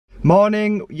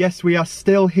Morning, yes, we are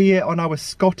still here on our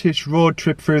Scottish road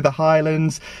trip through the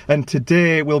Highlands, and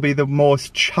today will be the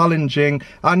most challenging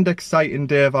and exciting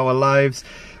day of our lives.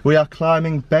 We are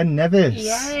climbing Ben Nevis.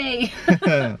 Yay! You've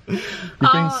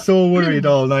been so worried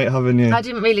all night, haven't you? I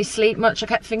didn't really sleep much. I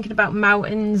kept thinking about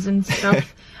mountains and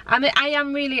stuff. I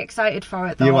am really excited for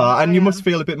it though. You are, and you must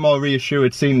feel a bit more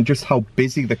reassured seeing just how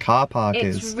busy the car park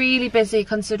is. It's really busy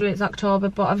considering it's October,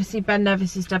 but obviously Ben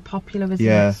Nevis is dead popular, isn't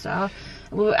it? So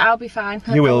I'll be fine.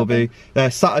 You will be.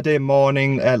 Saturday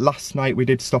morning, last night we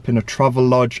did stop in a travel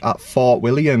lodge at Fort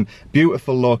William.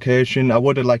 Beautiful location. I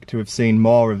would have liked to have seen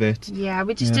more of it. Yeah,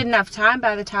 we just didn't have time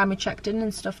by the time we checked in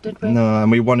and stuff, did we? No,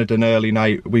 and we wanted an early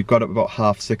night. We got up about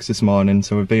 6:30 this morning,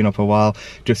 so we've been up a while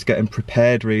just getting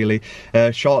prepared really.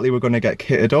 Shortly we're going to get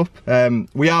kitted up.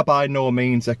 We are by no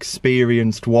means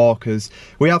experienced walkers.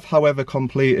 We have however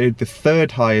completed the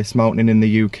 3rd highest mountain in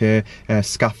the UK,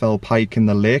 Scafell Pike in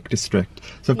the Lake District.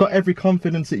 So I've got every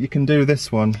confidence that you can do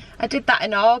this one. I did that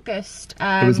in August.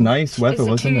 It was nice weather,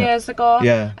 wasn't it? 2 years ago.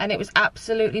 Yeah. And it was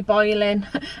absolutely boiling.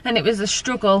 And it was a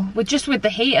struggle with the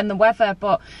heat and the weather.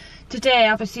 But today,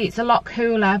 obviously, it's a lot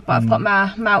cooler. But I've got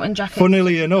my mountain jacket.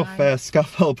 Funnily enough,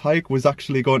 Scafell Pike was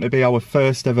actually going to be our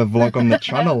first ever vlog on the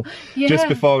channel. Just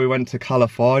before we went to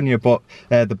California. But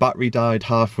the battery died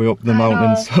halfway up the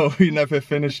mountain. So we never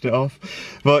finished it off.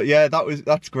 But yeah,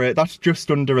 that's great. That's just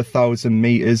under 1,000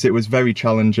 meters. It was very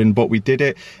challenging, but we did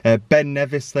it. Ben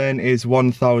Nevis then is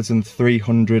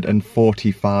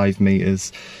 1,345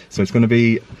 meters. So it's going to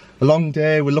be a long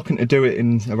day. We're looking to do it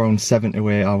in around 7 to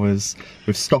 8 hours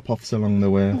with stop-offs along the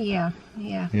way.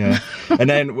 Yeah. And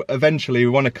then eventually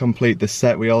we want to complete the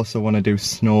set. We also want to do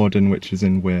Snowdon, which is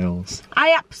in Wales.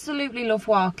 I absolutely love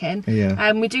walking.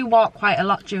 Yeah. We do walk quite a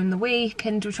lot during the week,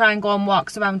 and we try and go on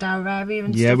walks around our area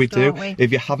and stuff, we do. Don't we?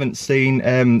 If you haven't seen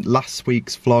last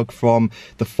week's vlog from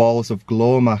the Falls of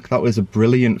Glomac, that was a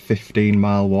brilliant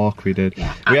 15-mile walk we did.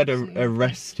 Yeah, we had a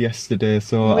rest yesterday,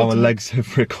 so our legs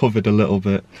have recovered a little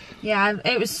bit. Yeah,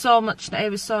 it was so nice,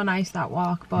 that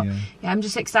walk. But yeah, I'm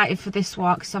just excited for this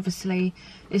walk, because obviously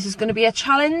this is going to be a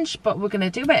challenge, but we're going to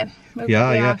do it.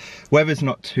 Yeah. Weather's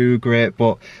not too great,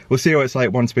 but we'll see what it's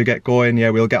like once we get going. Yeah,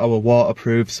 we'll get our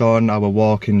waterproofs on, our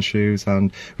walking shoes,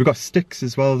 and we've got sticks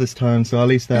as well this time, so at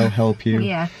least they'll help you.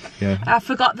 Yeah. I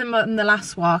forgot them on the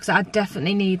last walk, so I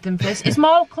definitely need them for this. It's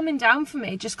more coming down for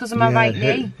me just because of my right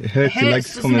knee. It hurts your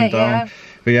legs coming down. Yeah.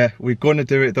 But yeah, we're going to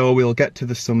do it though. We'll get to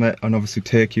the summit and obviously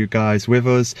take you guys with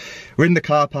us. We're in the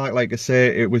car park, like I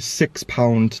say. It was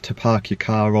 £6 to park your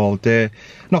car all day.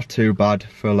 Not too bad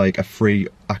for like a free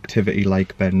activity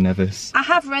like Ben Nevis. I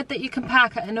have read that you can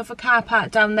park at another car park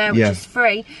down there, which is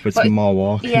free. But it's more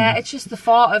walking. Yeah, it's just the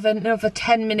thought of another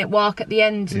 10-minute walk at the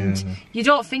end, and you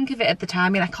don't think of it at the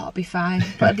time. You're like, oh, I'll be fine.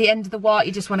 But at the end of the walk,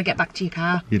 you just want to get back to your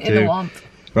car in the warmth.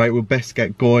 Right, we'll best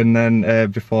get going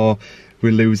then before we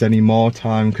lose any more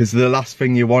time, because the last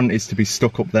thing you want is to be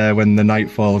stuck up there when the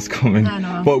nightfall's coming. I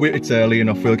know. But it's early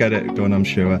enough, we'll get it done, I'm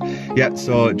sure. Yeah,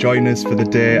 so join us for the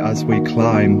day as we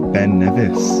climb Ben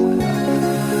Nevis.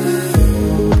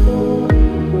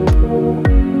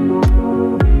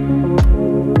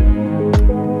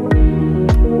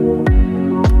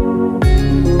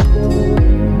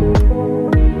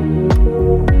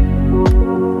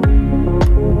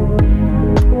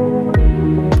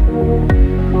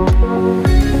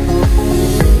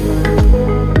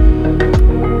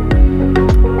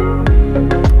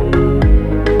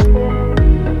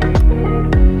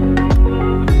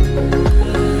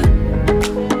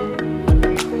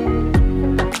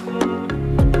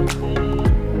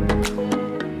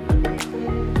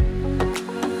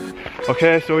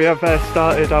 Okay, so we have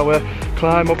started our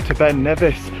climb up to Ben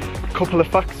Nevis. A couple of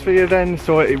facts for you then.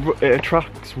 So it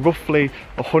attracts roughly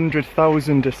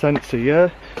 100,000 ascents a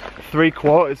year,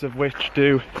 3/4 of which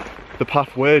do the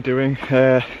path we're doing,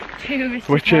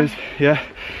 which is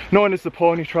known as the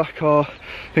pony track, or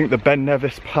I think the Ben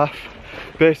Nevis path,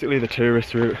 basically the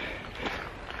tourist route.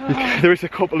 There is a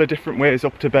couple of different ways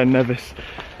up to Ben Nevis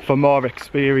for more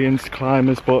experienced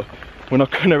climbers, but we're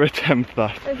not going to attempt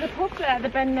that. There's a pub there, the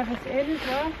Ben Nevis Inn as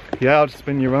well. Yeah, I'll just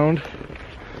spin you around.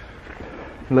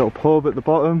 A little pub at the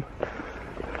bottom.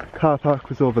 Car park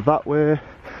was over that way.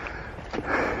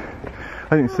 I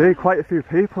can see quite a few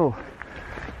people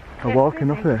are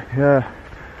walking up here. Yeah.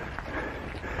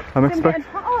 I'm expecting.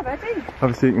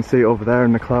 Obviously, you can see it over there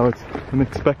in the clouds. I'm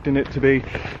expecting it to be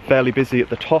fairly busy at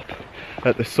the top,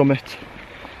 at the summit.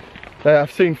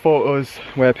 I've seen photos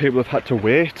where people have had to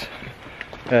wait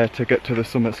to get to the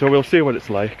summit, so we'll see what it's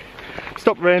like.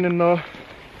 Stopped raining though.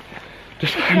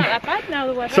 It's not that bad now,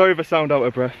 the weather. Sorry if I sound out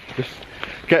of breath, just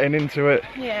getting into it.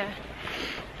 Yeah.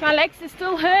 My legs are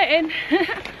still hurting.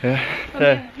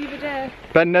 Yeah.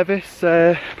 Ben Nevis,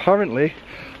 apparently,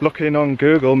 looking on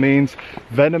Google, means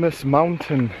venomous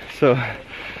mountain. So,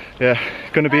 yeah,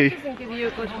 gonna be. That doesn't give you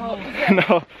a good hope, does it?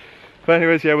 No. But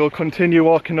anyways, yeah, we'll continue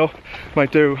walking up.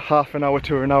 Might do half an hour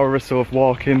to an hour or so of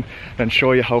walking and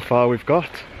show you how far we've got.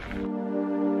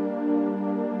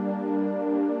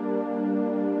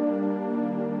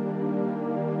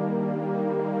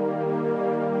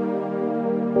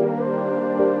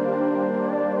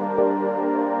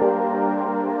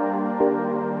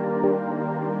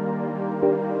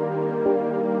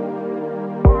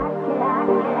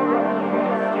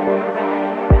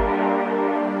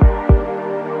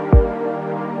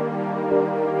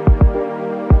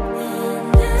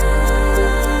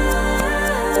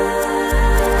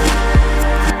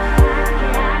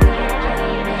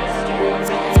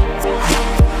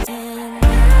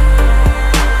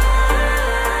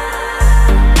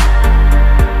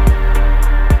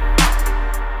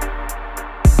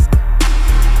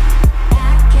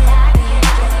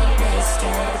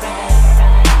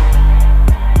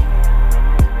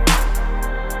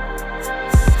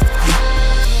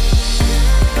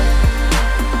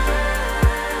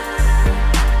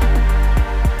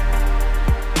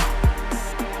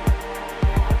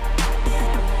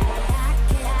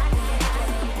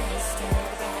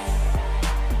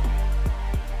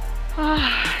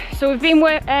 So we've been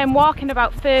walking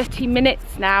about 30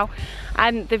 minutes now,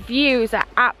 and the views are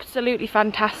absolutely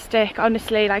fantastic.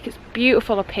 Honestly, like, it's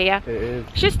beautiful up here. It is.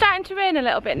 It's just starting to rain a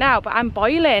little bit now, but I'm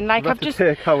boiling. Like, I've just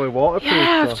take our waterproof.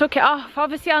 Yeah, I've took it off.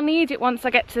 Obviously, I'll need it once I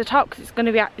get to the top because it's going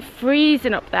to be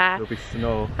freezing up there. There'll be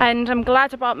snow. And I'm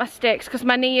glad I bought my sticks because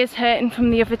my knee is hurting from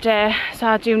the other day, so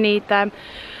I do need them.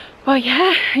 Oh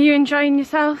yeah, are you enjoying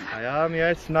yourself? I am, yeah,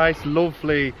 it's nice,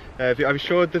 lovely. Have you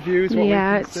showed the views?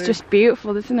 Yeah, it's just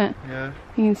beautiful, isn't it? Yeah.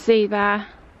 You can see there.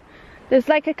 There's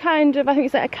like a kind of, I think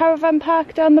it's like a caravan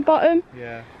park down the bottom.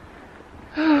 Yeah.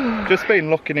 Just been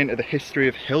looking into the history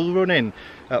of hill running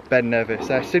at Ben Nevis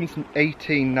since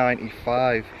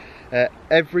 1895.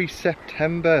 Every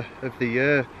September of the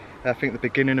year, I think the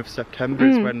beginning of September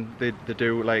is when they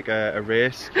do like a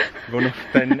race run up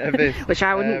Ben Nevis. Which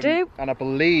I wouldn't do. And I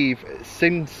believe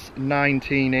since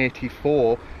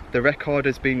 1984 the record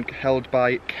has been held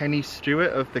by Kenny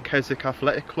Stewart of the Keswick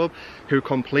Athletic Club, who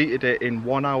completed it in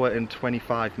 1 hour and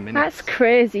 25 minutes. That's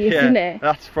crazy, isn't it?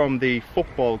 That's from the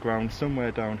football ground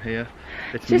somewhere down here.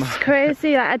 It's just mad.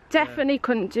 Crazy. Like, I definitely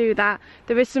couldn't do that.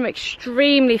 There is some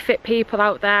extremely fit people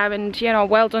out there, and you know,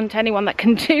 well done to anyone that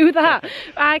can do that.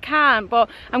 I can't, but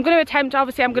I'm going to attempt.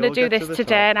 Obviously, I'm going to do this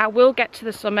today, and I will get to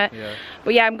the summit. Yeah.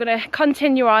 But yeah, I'm going to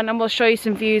continue on, and we'll show you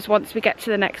some views once we get to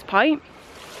the next point.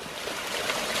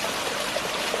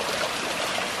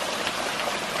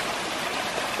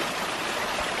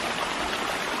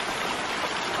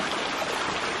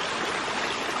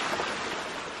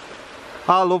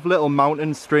 I love little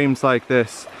mountain streams like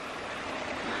this.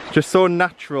 Just so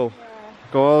natural.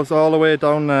 Yeah. Goes all the way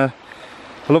down there.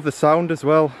 I love the sound as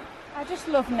well. I just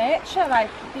love nature, like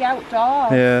the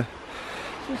outdoors. Yeah.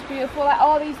 It's just beautiful, like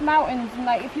all these mountains, and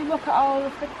like if you look at all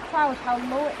of the clouds, how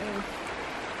low it is.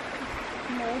 It's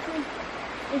amazing.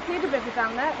 You see the river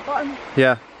down there at the bottom?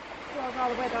 Yeah. It goes all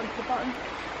the way down to the bottom.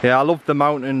 Yeah, I love the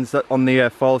mountains on the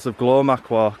Falls of Glomac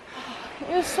walk.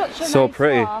 It was such a so nice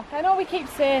pretty. walk. I know we keep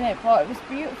saying it, but it was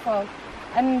beautiful.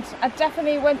 And I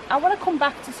definitely I want to come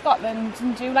back to Scotland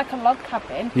and do like a log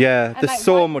cabin. Yeah, there's like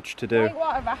so much to do.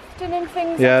 Whitewater rafting and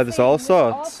things. Yeah, there's all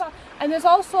sorts. And there's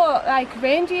also like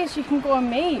reindeers you can go and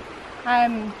meet,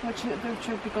 which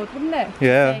would be good, wouldn't it?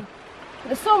 Yeah.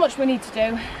 There's so much we need to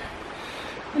do.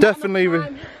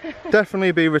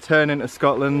 Definitely be returning to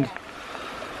Scotland.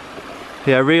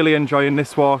 Yeah, really enjoying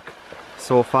this walk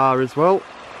so far as well.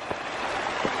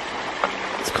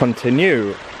 Let's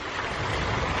continue.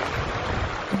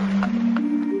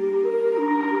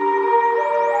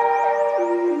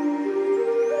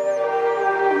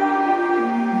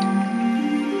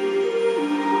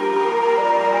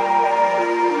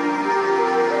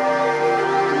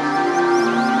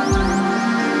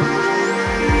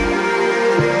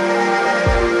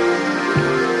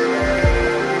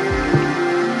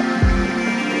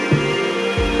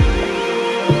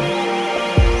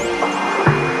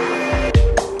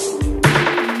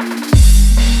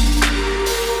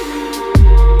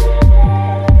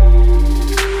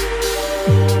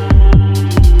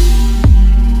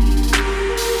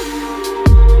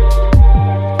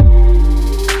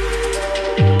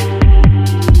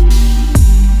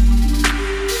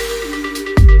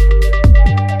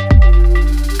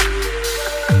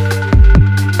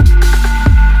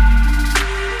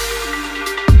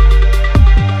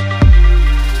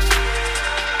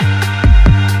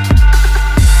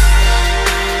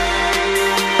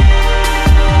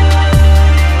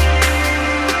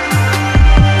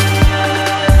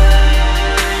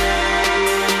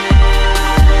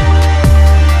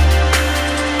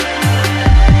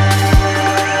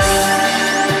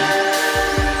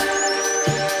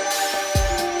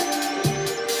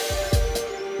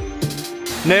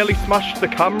 nearly smashed the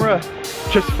camera,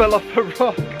 just fell off a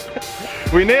rock.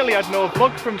 We nearly had no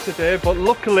vlog from today, but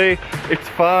luckily it's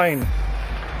fine.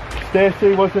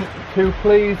 Stacey wasn't too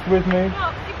pleased with me.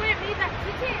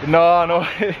 No.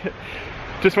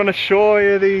 Just want to show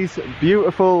you these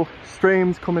beautiful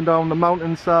streams coming down the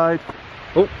mountainside.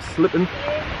 Oh, slipping.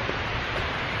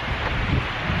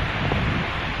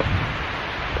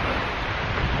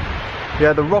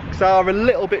 Yeah, the rocks are a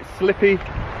little bit slippy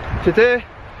today.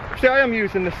 See, I am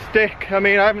using the stick. I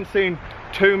mean, I haven't seen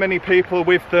too many people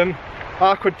with them.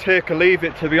 I could take or leave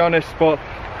it, to be honest, but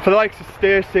for the likes of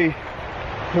Stacey,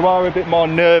 who are a bit more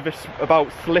nervous about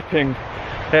slipping,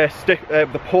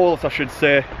 the poles I should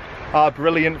say, are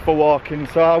brilliant for walking,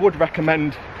 so I would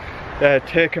recommend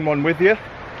taking one with you.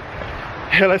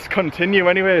 Yeah, let's continue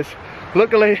anyways.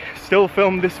 Luckily, still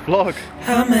filmed this vlog.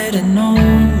 I made a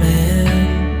man.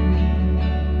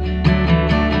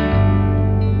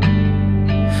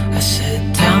 I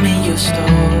said, tell me your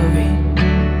story.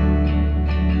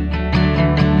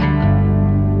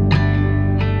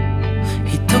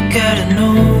 He took out a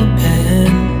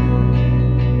notepad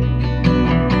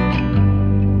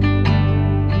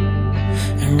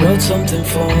and wrote something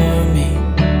for me.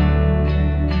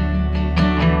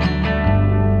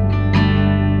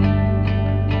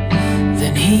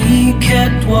 Then he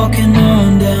kept walking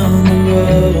on down the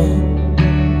road,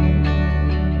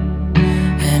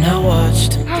 and I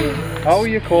watched him. How are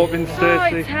you coping, Stacey? Oh,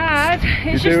 it's hard. It's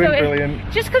You're just doing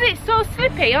brilliant. Just because it's so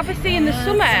slippy. Obviously in the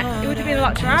summer it would have been a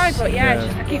lot drier, but yeah, it's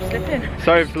just I keep slipping.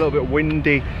 Sorry, it's a little bit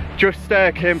windy. Just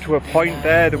came to a point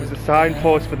there was a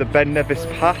signpost for the Ben Nevis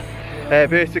path.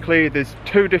 Basically there's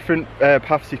two different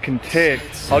paths you can take.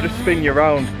 I'll just spin you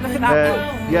around. Look at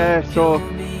that. Yeah, so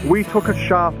we took a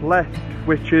sharp left,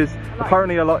 which is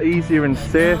apparently a lot easier and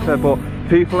safer, but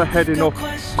people are heading up,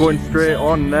 going straight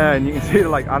on there, and you can see they're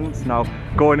like ants now,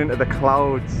 going into the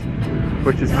clouds,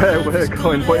 which is where we're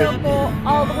going. But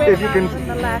if you can,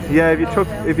 yeah,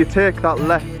 if you take that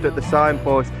left at the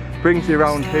signpost, brings you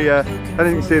around here, and then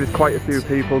you can see there's quite a few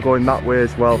people going that way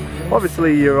as well.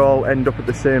 Obviously you all end up at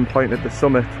the same point at the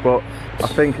summit, but I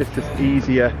think it's just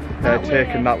easier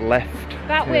taking that left.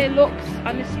 That way looks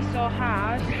honestly so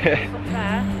hard. It's up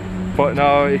there. But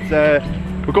no,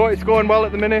 it's going well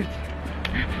at the minute.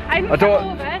 I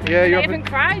haven't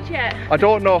cried yet. I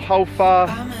don't know how far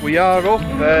we are up.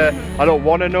 I don't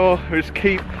want to know. We just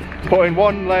keep putting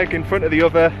one leg in front of the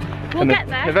other. We'll get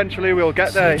there. Eventually we'll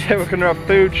get there. Yeah, we're going to have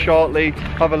food shortly,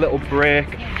 have a little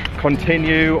break,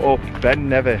 continue up Ben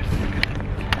Nevis.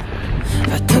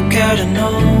 I took out a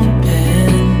notepad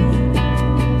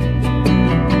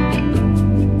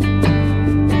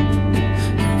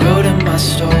and wrote in my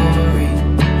story.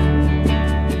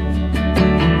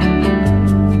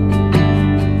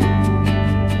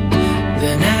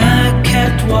 Then I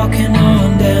kept walking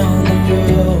on down the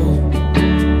road.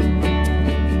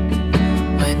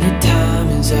 When the time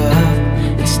is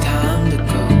up, it's time to go.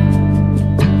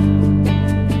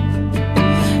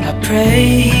 I pray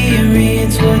he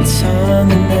reads what's on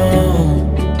the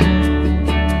note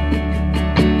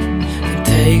and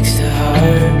takes to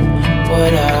heart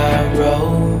what I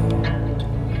wrote.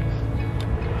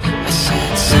 I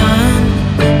said, son,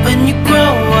 when you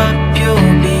grow up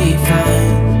you'll be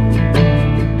fine.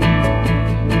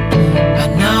 I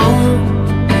know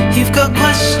you've got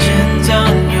questions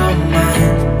on your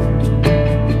mind.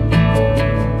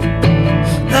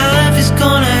 Life is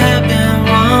gonna happen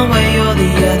one way or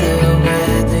the other,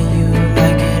 whether you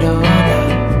like it or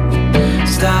not.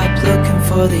 Stop looking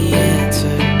for the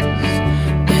answers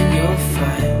and you'll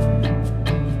find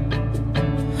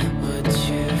what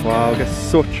you. Wow, get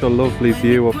such a lovely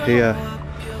view up here.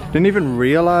 Didn't even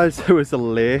realise there was a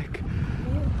lake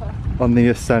on the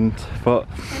ascent, but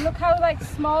and look how like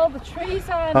small the trees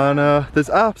are. I know, there's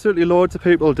absolutely loads of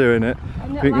people doing it.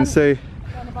 You can see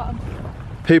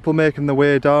people making their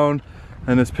way down,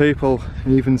 and there's people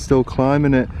even still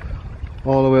climbing it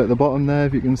all the way at the bottom there,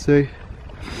 if you can see.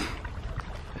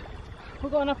 We're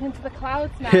going up into the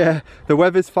clouds now. Yeah, the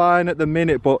weather's fine at the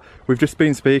minute, but we've just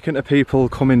been speaking to people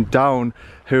coming down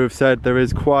who have said there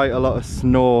is quite a lot of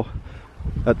snow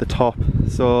at the top,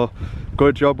 so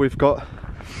good job we've got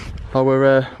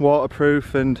our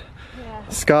waterproof and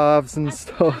scarves and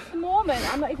stuff. At the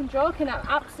moment, I'm not even joking, I'm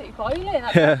absolutely boiling.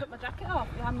 I took my jacket off,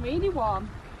 I'm really warm.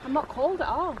 I'm not cold at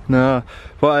all. No,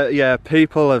 but yeah,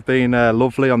 people have been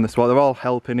lovely on this walk. They're all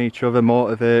helping each other,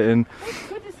 motivating. It's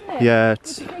good, isn't it? Yeah,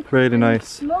 it's really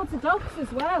nice. Loads of dogs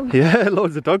as well. Yeah,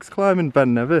 loads of dogs climbing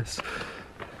Ben Nevis.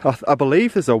 I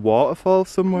believe there's a waterfall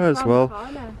somewhere as well.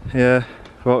 Yeah,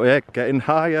 but yeah, getting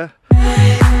higher.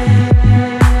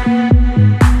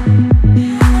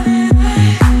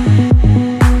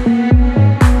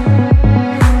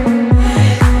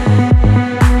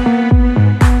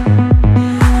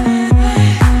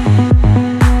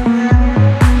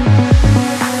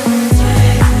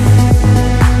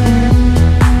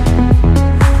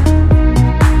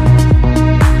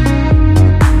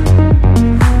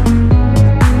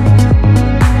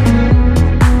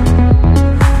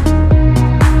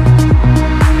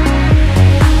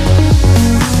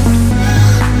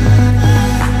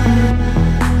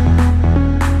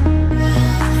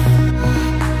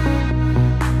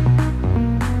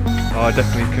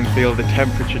 feel the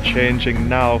temperature changing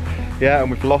now. Yeah,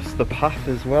 and we've lost the path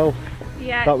as well.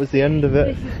 Yeah. That was the end of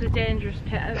it. This is the dangerous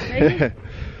pit, I think.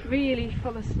 Really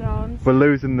full of stones. We're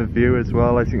losing the view as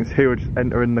well. As you can see, we're just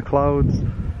entering the clouds.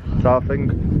 So I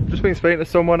think, just been speaking to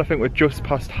someone, I think we're just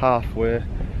past halfway.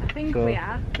 I think we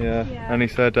are. Yeah, and he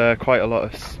said quite a lot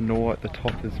of snow at the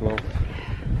top as well.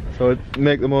 So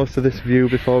make the most of this view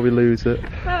before we lose it.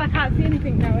 Well, I can't see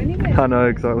anything now anyway. I know,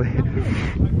 exactly.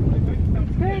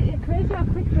 It's crazy how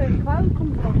quick the cloud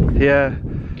comes up. Yeah,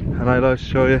 and I'll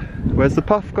show you. Where's the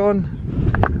path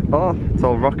gone? Oh, it's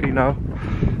all rocky now.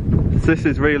 So this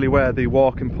is really where the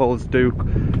walking poles do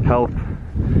help.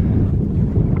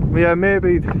 Yeah,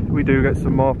 maybe we do get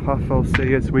some more path, I'll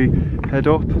see as we head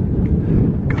up.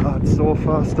 God, so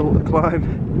far still to climb.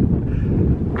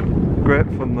 Great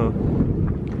fun though.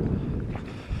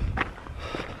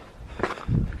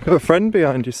 Got a friend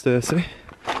behind you, Stacey.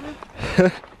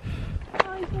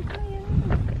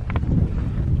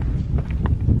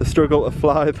 The struggle to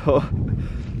fly though.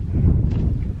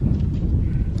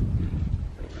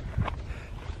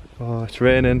 Oh, it's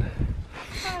raining.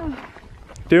 Oh.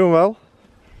 Doing well.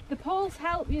 The poles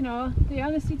help, you know, they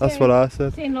honestly do. That's what I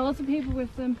said. Seeing loads of people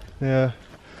with them. Yeah,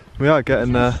 we are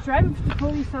getting there. Strength to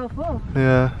pull yourself up.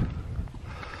 Yeah.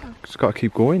 Just gotta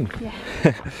keep going. Yeah.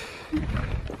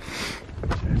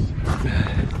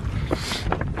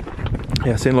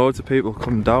 Yeah, seeing loads of people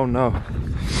come down now.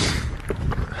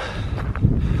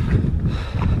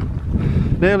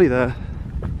 Nearly there.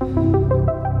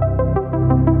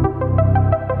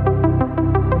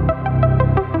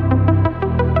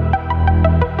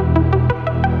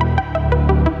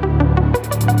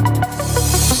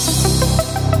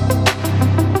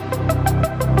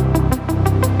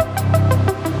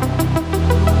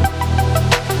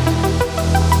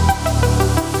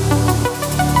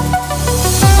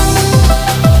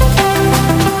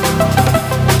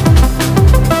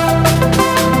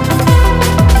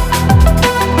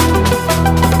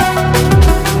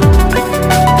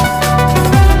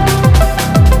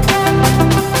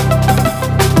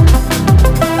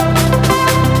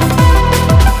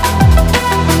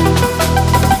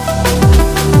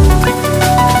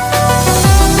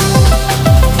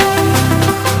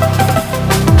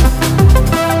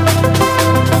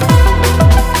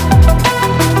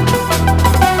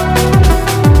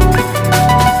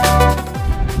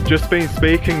 Just been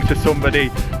speaking to somebody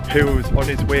who's on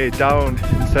his way down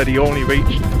and said he only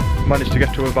managed to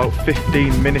get to about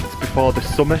 15 minutes before the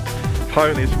summit.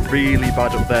 Apparently it's really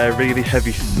bad up there, really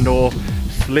heavy snow,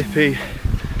 slippy,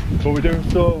 but we're doing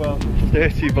so well.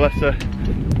 Stacey, bless her,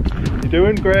 you're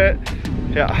doing great.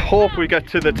 Yeah, I hope we get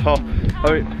to the top.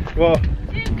 I mean, what?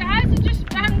 You guys are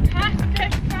just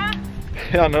fantastic.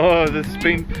 Yeah, I know, there's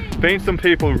been some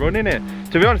people running it.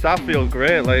 To be honest, I feel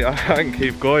great, like I can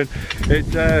keep going.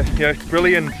 It's yeah, it's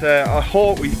brilliant. I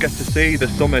hope we get to see the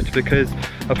summit because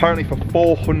apparently for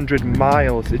 400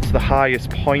 miles it's the highest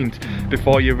point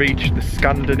before you reach the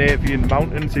Scandinavian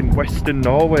mountains in western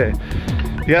Norway.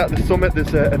 Yeah, at the summit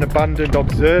there's an abandoned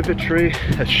observatory,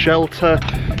 a shelter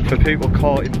for people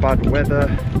caught in bad weather.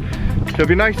 So it'd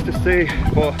be nice to see,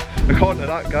 but according to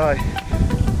that guy,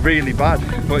 really bad.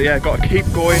 But yeah, gotta keep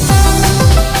going.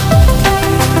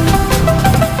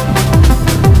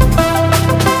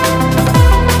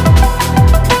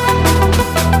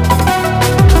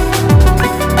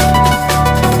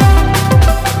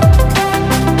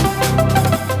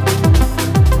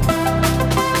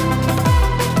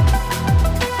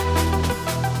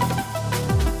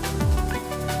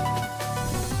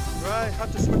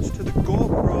 Had to switch to the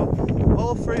GoPro.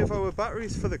 All three of our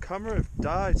batteries for the camera have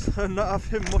died, so I'm not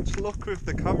having much luck with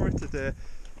the camera today.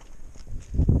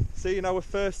 Seeing our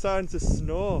first signs of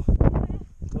snow.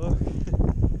 Look.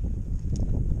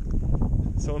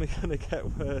 It's only gonna get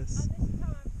worse.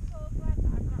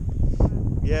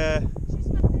 Yeah.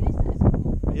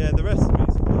 Yeah, the rest of me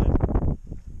is fine.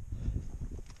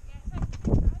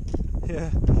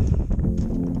 Yeah.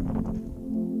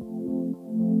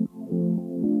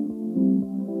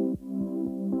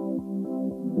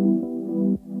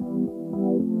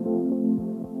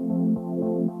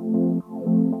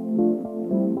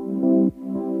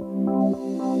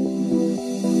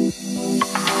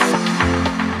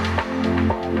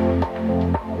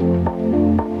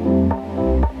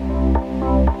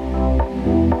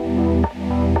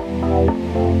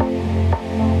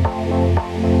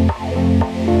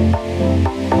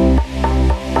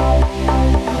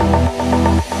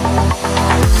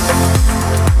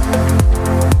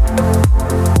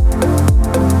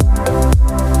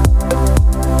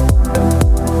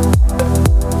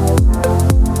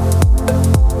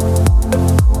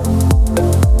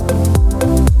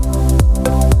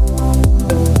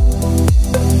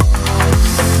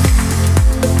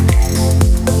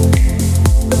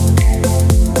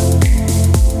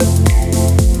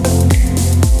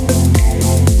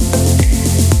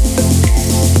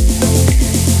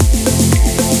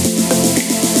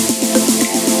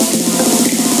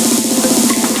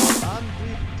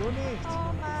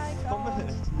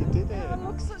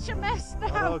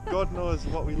 Oh, God knows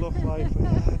what we look like. But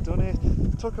yeah, done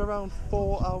it. Took around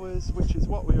 4 hours, which is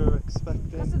what we were expecting.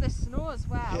 Because of the snow as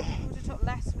well. Yeah. It would have took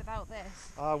less without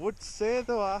this. I would say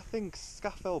though, I think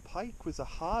Scafell Pike was a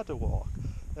harder walk,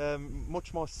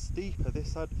 much more steeper.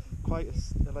 This had quite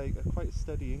a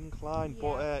steady incline, Yeah.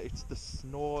 but it's the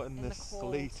snow and the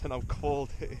cold. sleet and how cold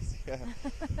it is. Yeah,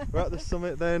 we're at the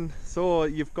summit then. So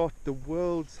you've got the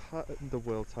world's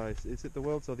highest. Is it the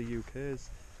world's or the UK's?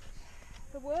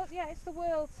 The world, yeah, it's the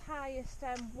world's highest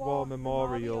War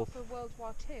memorial for World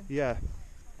War II. Yeah.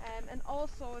 And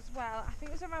also as well, I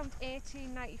think it was around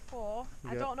 1894.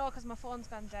 I Yeah. don't know because my phone's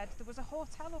gone dead. There was a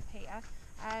hotel up here,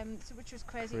 which was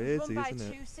crazy. Crazy, it was run by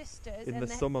isn't it? two sisters. In and the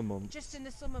summer months. Just in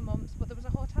the summer months, but there was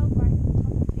a hotel right at the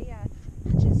top of here.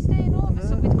 Imagine staying over,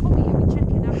 so we'd come here, we'd check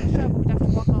in after the show, but we'd have to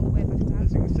walk all the way back down.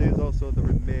 As you can see, there's also the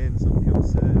remains of the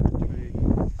observatory.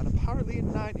 And apparently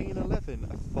in 1911,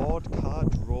 a Ford car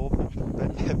drove up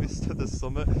Ben Nevis to the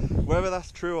summit. Whether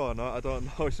that's true or not, I don't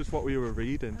know. It's just what we were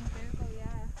reading. On Google,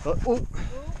 yeah. Oh, Careful.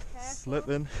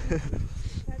 slipping.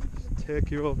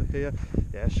 Take you over here.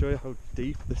 Yeah, show you how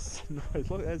deep the snow is.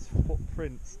 Look, there's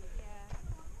footprints.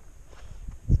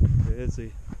 Yeah. It's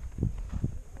crazy.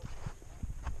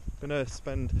 Gonna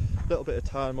spend a little bit of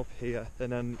time up here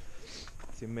and then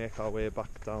make our way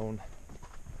back down.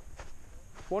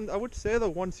 I would say though,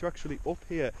 once you're actually up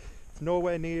here, it's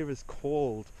nowhere near as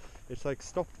cold. It's like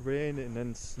stopped raining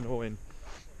and snowing.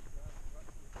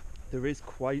 There is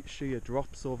quite sheer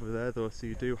drops over there though, so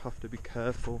you do have to be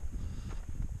careful.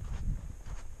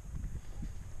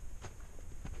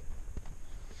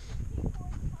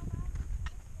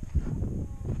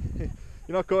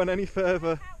 You're not going any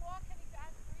further.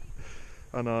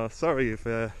 I know, sorry if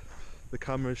the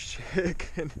camera's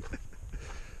shaking.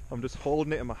 I'm just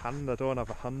holding it in my hand, I don't have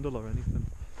a handle or anything.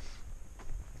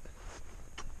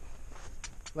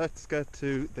 Let's get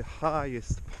to the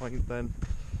highest point then,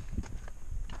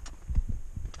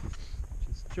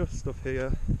 which is just up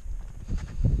here.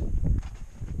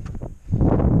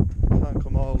 Can't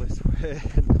come all this way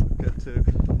and not get to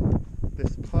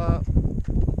this part.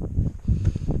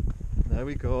 There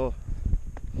we go.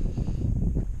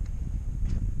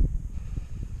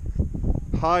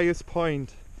 Highest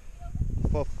point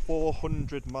for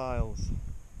 400 miles.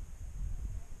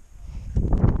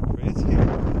 Crazy.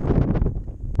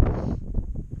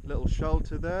 Little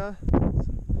shelter there,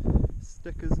 some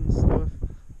stickers and stuff.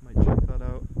 Might check that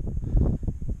out.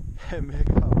 Make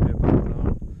our way back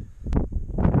down.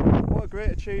 What a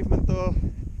great achievement though.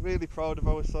 Really proud of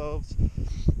ourselves.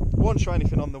 Won't show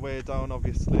anything on the way down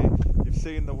obviously. You've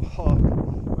seen the walk.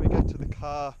 When we get to the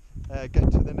car,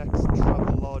 get to the next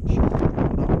travel lodge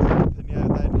and yeah,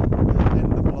 then we'll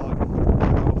end the vlog with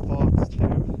our thoughts to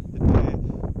the day.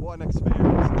 What an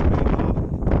experience it's been though,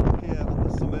 here on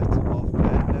the summit of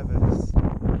Nevis.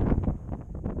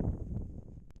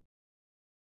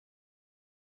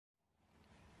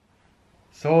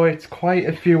 So it's quite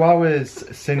a few hours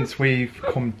since we've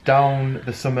come down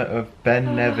the summit of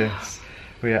Ben Nevis.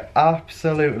 We are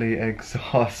absolutely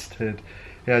exhausted.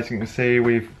 Yeah, as you can see,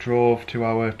 we've drove to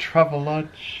our travel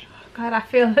lodge. God, I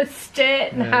feel a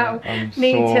state now. I'm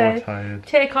Need so to tired.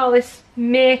 take all this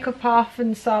makeup off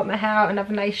and sort my hair out and have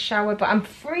a nice shower, but I'm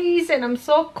freezing, I'm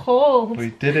so cold.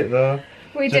 We did it though.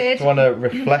 We did. Just want to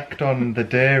reflect on the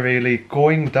day really.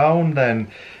 Going down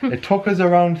then, it took us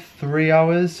around 3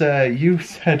 hours. You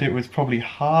said it was probably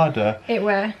harder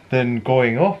than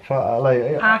going up.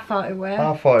 I thought it were.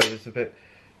 I thought it was a bit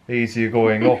easier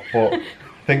going up, but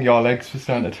I think your legs were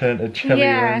starting to turn to jelly.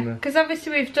 Yeah, because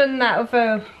obviously we've done that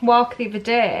other walk the other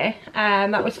day,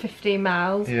 that was 15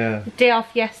 miles. Yeah. The day off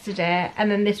yesterday,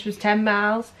 and then this was 10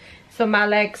 miles. So my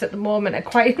legs at the moment are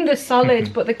quite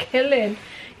solid, but they're killing.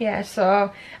 Yeah,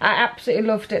 so I absolutely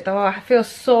loved it though. I feel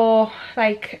so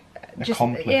like just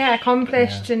accomplished, yeah.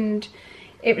 And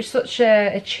it was such a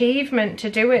achievement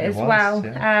to do it as well.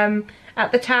 Yeah.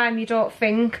 At the time you don't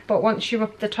think, but once you're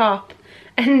up the top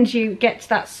and you get to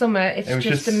that summit, it's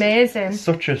just amazing.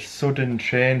 Such a sudden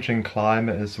change in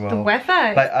climate as well. The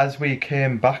weather. Like as we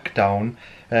came back down,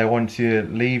 once you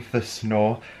leave the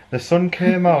snow, the sun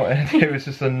came out and it was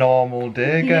just a normal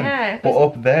day again. Yeah, but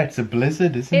up there it's a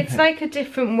blizzard, isn't it? It's like a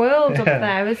different world up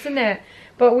there, isn't it?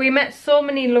 But we met so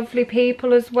many lovely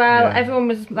people as well. Yeah. Everyone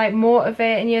was like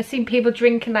motivating you. Seen people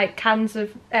drinking like cans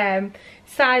of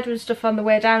cider and stuff on the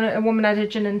way down. A woman had a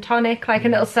gin and tonic, like a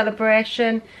little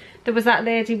celebration. There was that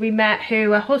lady we met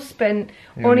who her husband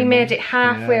only made it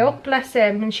halfway up, bless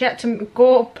him, and she had to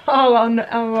go up all on her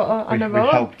own. We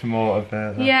helped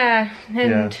motivate her. Yeah,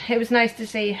 and it was nice to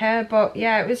see her, but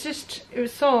yeah, it was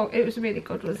really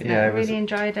good, wasn't it? I really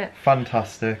enjoyed it.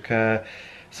 Fantastic.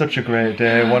 such a great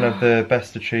day, one of the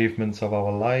best achievements of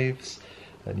our lives.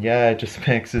 And yeah, it just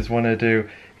makes us want to do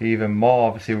even more.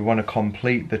 Obviously we want to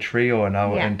complete the trio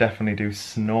now, and definitely do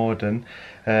Snowdon.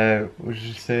 Would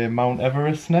you say Mount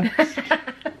Everest next?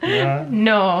 Yeah.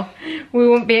 No, we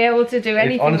won't be able to do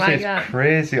anything honestly, like that. It's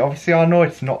crazy. Obviously I know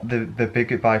it's not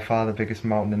by far the biggest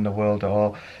mountain in the world at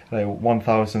all, like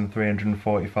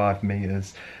 1,345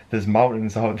 meters. There's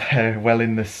mountains out there well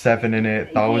in the 7,000 and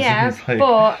 8,000s. Yeah, like,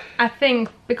 but I think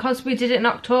because we did it in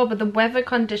October, the weather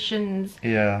conditions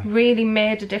really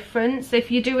made a difference.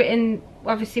 If you do it in,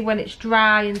 obviously when it's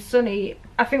dry and sunny,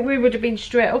 I think we would have been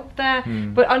straight up there.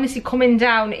 But honestly, coming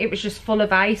down, it was just full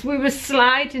of ice. We were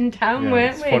sliding down,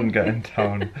 weren't we? It's fun getting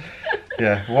down.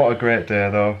 Yeah, what a great day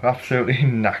though. Absolutely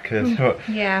knackered. But,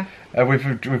 yeah.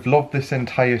 We've loved this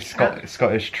entire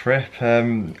Scottish trip.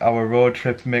 Our road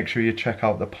trip. Make sure you check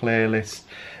out the playlist.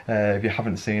 If you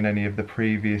haven't seen any of the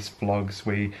previous vlogs,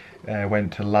 we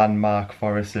went to Landmark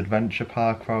Forest Adventure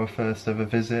Park for our first ever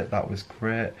visit. That was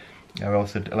great. We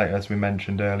also, like as we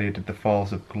mentioned earlier, did the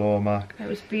Falls of Glomach. It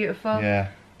was beautiful. Yeah.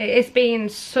 It's been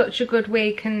such a good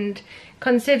week, and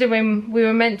considering we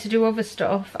were meant to do other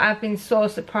stuff, I've been so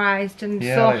surprised and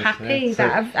so happy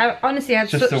that I've honestly had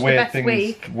such the best week. Just the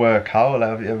way things work out.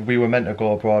 Like, we were meant to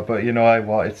go abroad, but you know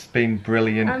what? It's been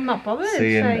brilliant. I'm not bothered.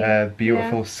 Seeing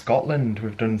beautiful Scotland.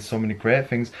 We've done so many great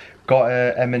things. Got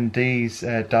M&D's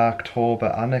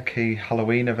Darktober Anarchy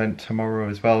Halloween event tomorrow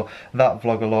as well. That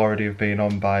vlog will already have been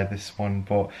on by this one,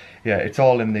 but yeah, it's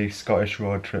all in the Scottish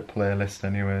road trip playlist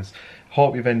anyways.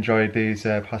 Hope you've enjoyed these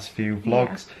past few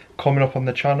vlogs. Coming up on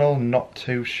the channel, not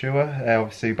too sure.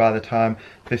 Obviously by the time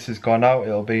this has gone out,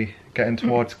 it'll be getting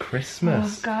towards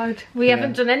Christmas. Oh God, we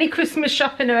haven't done any Christmas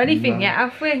shopping or anything yet,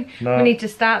 have we? No. We need to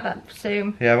start that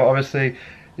soon. Yeah, but obviously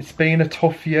it's been a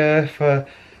tough year for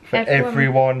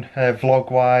everyone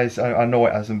vlog wise. I know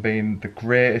it hasn't been the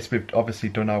greatest. We've obviously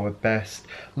done our best.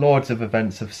 Loads of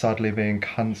events have sadly been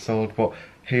cancelled, but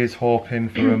here's hoping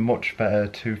for a much better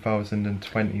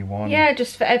 2021. Yeah,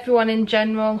 just for everyone in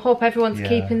general. Hope everyone's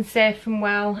keeping safe and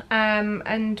well.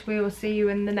 And we will see you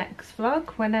in the next vlog,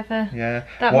 whenever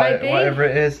that might be. Whatever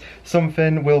it is,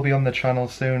 something will be on the channel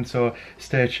soon, so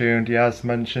stay tuned. Yeah, as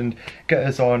mentioned, get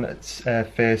us on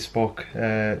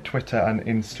Facebook, Twitter and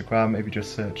Instagram if you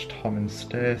just search Tom and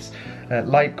Stace.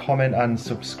 Like, comment and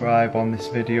subscribe on this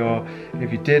video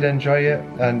if you did enjoy it.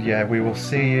 And yeah, we will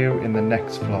see you in the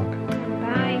next vlog.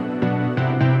 Bye.